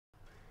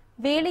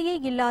வேலையே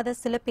இல்லாத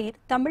சில பேர்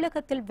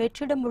தமிழகத்தில்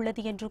வெற்றிடம்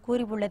உள்ளது என்று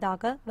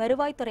கூறியுள்ளதாக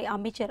வருவாய்த்துறை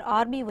அமைச்சர்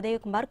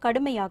உதயகுமார்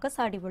கடுமையாக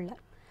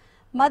சாடியுள்ளார்.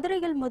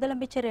 மதுரையில்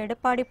முதலமைச்சர்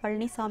எடப்பாடி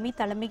பழனிசாமி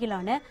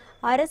தலைமையிலான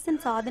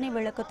அரசின் சாதனை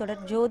விளக்க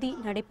தொடர் ஜோதி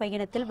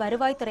நடைப்பயணத்தில்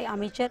வருவாய்த்துறை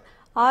அமைச்சர்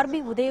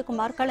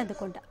உதயகுமார் கலந்து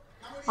கொண்டார்.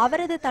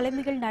 அவரது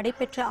தலைமையில்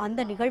நடைபெற்ற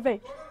அந்த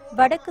நிகழ்வில்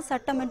வடக்கு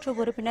சட்டமன்ற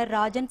உறுப்பினர்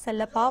ராஜன்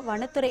செல்லப்பா,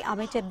 வனத்துறை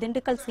அமைச்சர்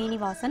திண்டுக்கல்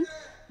சீனிவாசன்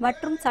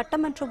மற்றும்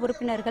சட்டமன்ற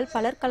உறுப்பினர்கள்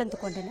பலர் கலந்து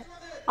கொண்டனர்.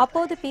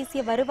 அப்போது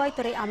பேசிய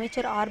வருவாய்த்துறை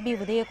அமைச்சர்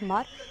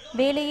உதயகுமார்,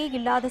 வேலையே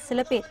இல்லாத சில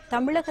பேர்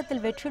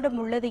தமிழகத்தில் வெற்றிடம்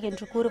உள்ளது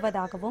என்று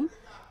கூறுவதாகவும்,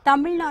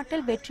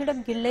 தமிழ்நாட்டில்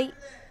வெற்றிடம் இல்லை,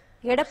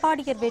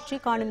 எடப்பாடியர் வெற்றி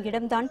காணும்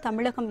இடம்தான்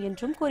தமிழகம்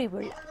என்றும்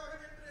கூறியுள்ளார்.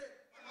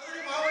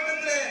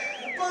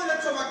 30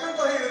 லட்சம் மக்கள்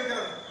தொகை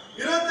இருக்கிறது,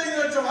 25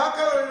 லட்சம்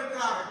வாக்காளர்கள்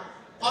இருக்கிறார்கள்,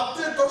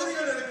 10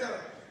 தொகுதிகள் இருக்கிறது.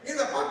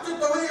 இந்த 10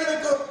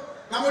 தொகுதிகளுக்கும்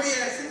நம்முடைய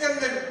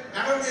சிங்கங்கள்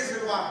நடந்தே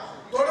செல்வார்.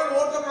 தொடர்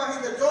ஓட்டமாக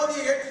இந்த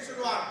ஜோதியை ஏற்றி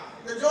செல்வார்.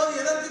 இந்த ஜோதி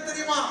எதற்கு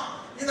தெரியுமா?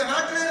 இந்த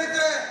நாட்டில்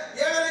இருக்கிற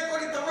 7.5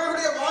 கோடி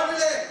தமிழர்களுடைய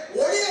வாழ்விலே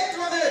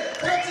ஒளியேற்றுவது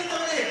புரட்சி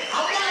தலைவி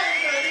அம்மா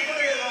என்ற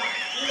அடிப்படையில் தான்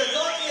இந்த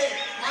ஜோதியை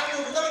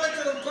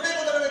முதலமைச்சரும் துணை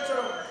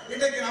முதலமைச்சரும்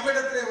இன்றைக்கு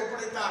நம்மிடத்திலே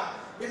ஒப்படைத்தார்.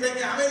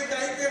 இன்றைக்கு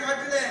அமெரிக்க ஐக்கிய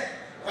நாட்டிலே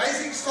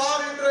ரைசிங்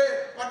ஸ்டார் என்று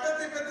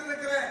பட்டத்தை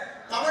பெற்றிருக்கிற,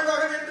 தமிழ்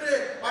மகன் என்று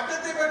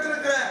பட்டத்தை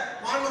பெற்றிருக்கிற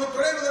மாண்புமிகு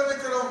துணை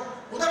முதலமைச்சரும்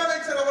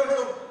முதலமைச்சர் அவர்களும்